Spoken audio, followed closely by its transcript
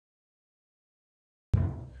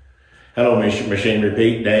Hello, Machine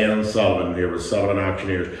Repeat. Dan Sullivan here with Sullivan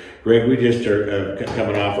Auctioneers. Greg, we just are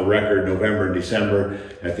coming off a record November and December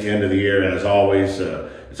at the end of the year. As always,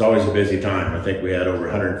 it's always a busy time. I think we had over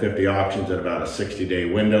 150 auctions in about a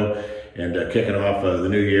 60-day window. And kicking off the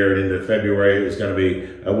new year and into February is going to be,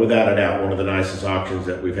 without a doubt, one of the nicest auctions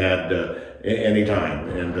that we've had any time.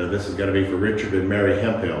 And this is going to be for Richard and Mary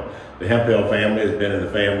Hemphill. The Hemphill family has been in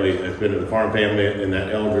the farm family in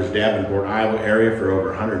that Eldridge, Davenport, Iowa area for over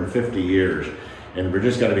 150 years. And we're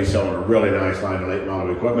just going to be selling a really nice line of late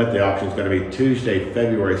model equipment. The auction is going to be Tuesday,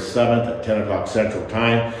 February 7th at 10 o'clock Central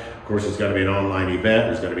Time. Of course, it's going to be an online event.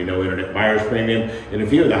 There's going to be no internet buyer's premium. And a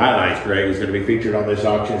few of the highlights, Greg, is going to be featured on this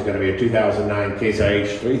auction. It's going to be a 2009 Case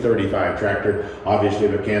IH 335 tractor, obviously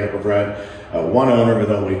mechanical front. One owner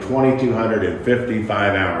with only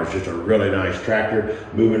 2,255 hours. Just a really nice tractor.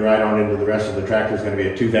 Moving right on into the rest of the tractor is going to be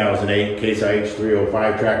a 2008 Case IH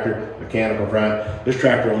 305 tractor, mechanical front. This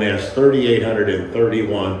tractor only has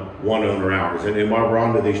 3,831 one-owner hours. And while we're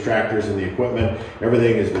on to these tractors and the equipment,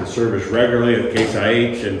 everything has been serviced regularly at Case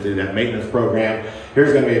IH and through that maintenance program.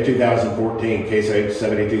 Here's going to be a 2014 Case IH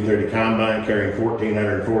 7230 combine carrying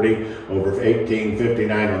 1,440 over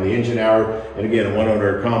 1,859 on the engine hour. And again, a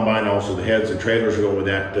one-owner combine. Also the heads and trailers will go with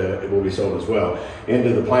that. It will be sold as well.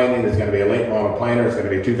 Into the planting is going to be a late model planter. It's going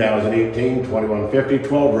to be 2018 2150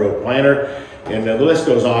 12-row planter. And the list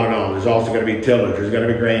goes on and on. There's also going to be tillage. There's going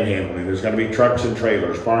to be grain handling. There's going to be trucks and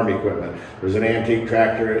trailers, farm equipment. There's an antique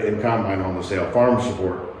tractor and combine on the sale, farm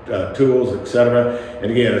support, tools, etc.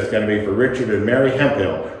 And again, it's going to be for Richard and Mary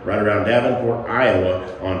Hemphill right around Davenport,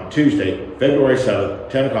 Iowa on Tuesday, February 7th,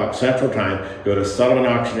 10 o'clock Central Time. Go to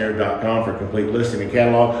sullivanauctioneer.com for complete listing and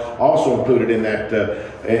catalog. Also included in that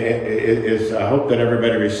is I hope that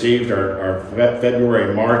everybody received our February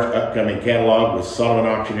and March upcoming catalog with Sullivan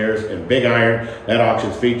Auctioneers and Big Iron. That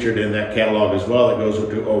auction's featured in that catalog as well. It goes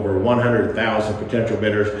to over 100,000 potential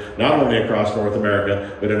bidders, not only across North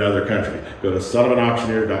America, but in other countries. Go to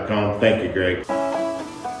sullivanauctioneers.com. Thank you, Greg.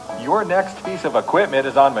 Your next piece of equipment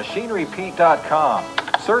is on machinerepeat.com.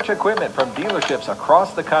 Search equipment from dealerships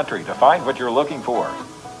across the country to find what you're looking for.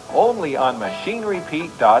 Only on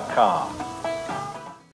machinerepeat.com.